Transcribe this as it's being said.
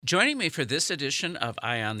Joining me for this edition of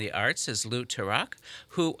Eye on the Arts is Lou Tarak,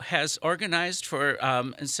 who has organized for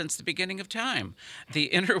since the beginning of time the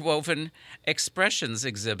Interwoven Expressions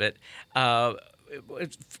exhibit. Uh,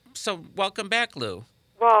 so, welcome back, Lou.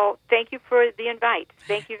 Well, thank you for the invite.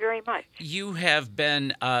 Thank you very much. You have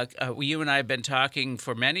been, you and I have been talking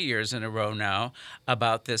for many years in a row now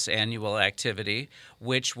about this annual activity,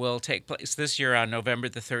 which will take place this year on November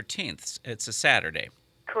the 13th. It's a Saturday.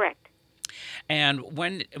 Correct. And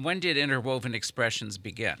when did Interwoven Expressions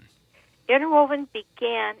begin? Interwoven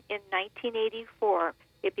began in 1984.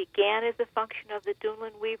 It began as a function of the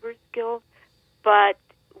Dunlin Weavers Guild, but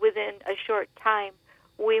within a short time,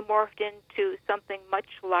 we morphed into something much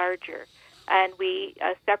larger. And we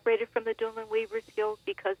separated from the Dunlin Weavers Guild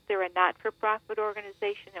because they're a not-for-profit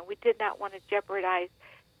organization, and we did not want to jeopardize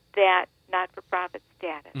that not-for-profit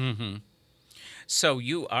status. Mm-hmm. So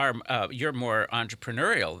you're more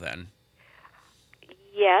entrepreneurial then.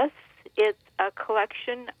 Yes, it's a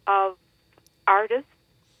collection of artists.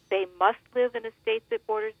 They must live in a state that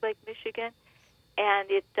borders Lake Michigan,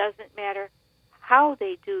 and it doesn't matter how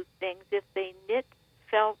they do things. If they knit,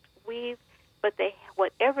 felt, weave, but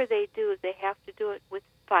whatever they do, they have to do it with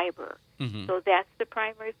fiber. Mm-hmm. So that's the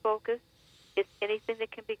primary focus. It's anything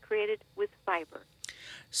that can be created with fiber.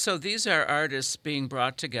 So these are artists being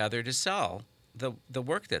brought together to sell the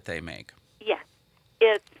work that they make. Yes,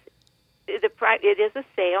 it is a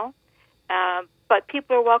sale, but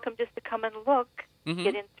people are welcome just to come and look, Mm-hmm.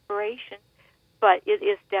 get inspiration. But it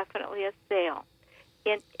is definitely a sale.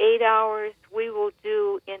 In 8 hours, we will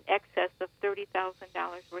do in excess of $30,000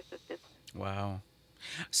 worth of business. Wow.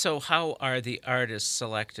 So how are the artists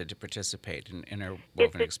selected to participate in Interwoven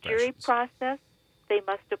It's a Expressions? jury process. They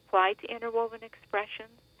must apply to Interwoven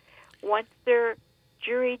Expressions. Once they're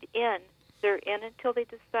juried in, they're in until they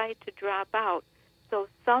decide to drop out. So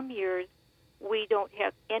some years we don't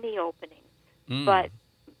have any openings, but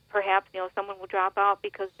perhaps someone will drop out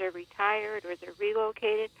because they're retired or they're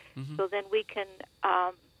relocated. Mm-hmm. So then we can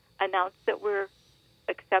announce that we're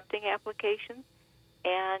accepting applications,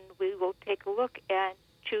 and we will take a look and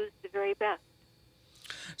choose the very best.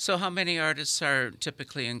 So how many artists are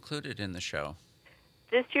typically included in the show?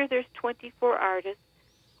 This year there's 24 artists.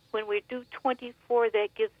 When we do 24, that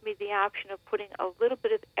gives me the option of putting a little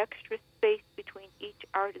bit of extra space between each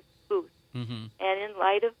artist's booth. Mm-hmm. And in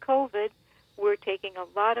light of COVID, we're taking a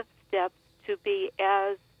lot of steps to be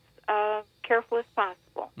as careful as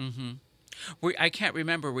possible. Mm-hmm. I can't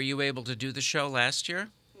remember. Were you able to do the show last year?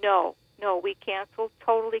 No, we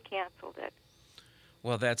totally canceled it.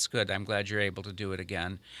 Well, that's good. I'm glad you're able to do it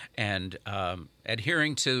again, and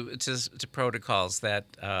adhering to protocols that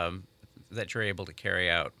you're able to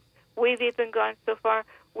carry out. We've even gone so far.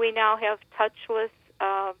 We now have touchless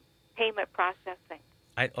payment processing.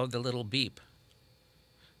 The little beep.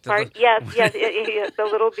 Yes, the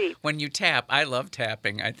little beep. When you tap, I love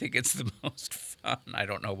tapping. I think it's the most fun. I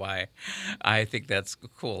don't know why. I think that's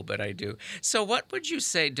cool, but I do. So what would you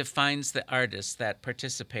say defines the artists that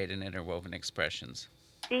participate in Interwoven Expressions?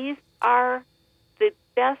 These are the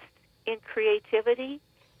best in creativity,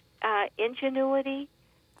 ingenuity.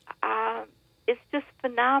 It's just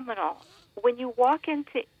phenomenal. When you walk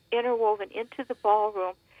into Interwoven, into the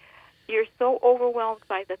ballroom, you're so overwhelmed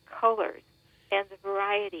by the colors and the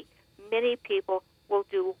variety. Many people will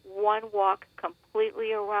do one walk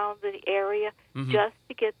completely around the area just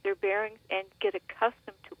to get their bearings and get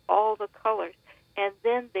accustomed to all the colors, and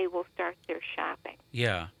then they will start their shopping.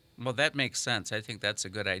 Yeah. Well, that makes sense. I think that's a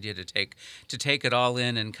good idea to take it all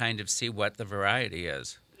in and kind of see what the variety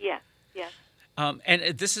is. Yes.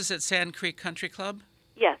 And this is at Sand Creek Country Club?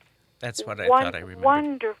 Yes. That's what I thought I remembered.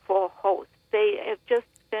 Wonderful hosts. They have just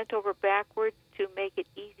bent over backwards to make it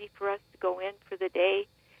easy for us to go in for the day,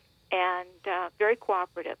 and very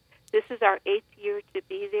cooperative. This is our 8th year to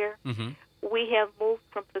be there. Mm-hmm. We have moved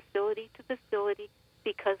from facility to facility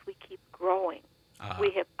because we keep growing. We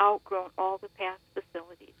have outgrown all the past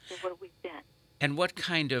facilities where we've been. And what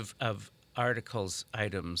kind of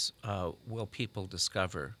items will people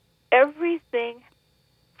discover? Everything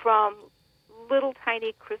from little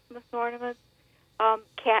tiny Christmas ornaments,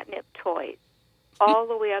 catnip toys, all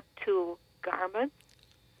the way up to garments.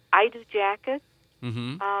 I do jackets.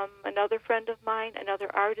 Mm-hmm. Another friend of mine, another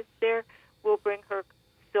artist there, will bring her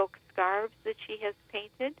silk scarves that she has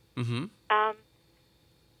painted. Mm-hmm.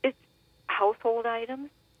 It's household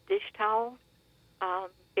items, dish towels,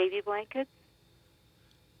 baby blankets.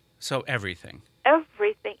 So everything.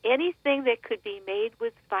 Everything. Anything that could be made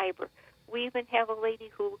with fiber. We even have a lady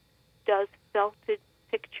who does felted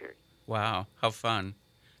pictures. Wow, how fun.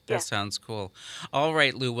 That sounds cool. All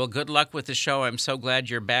right, Lou. Well, good luck with the show. I'm so glad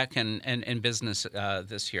you're back in business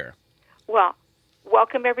this year. Well,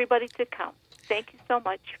 welcome everybody to come. Thank you so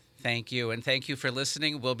much. Thank you, and thank you for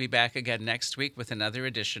listening. We'll be back again next week with another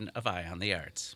edition of Eye on the Arts.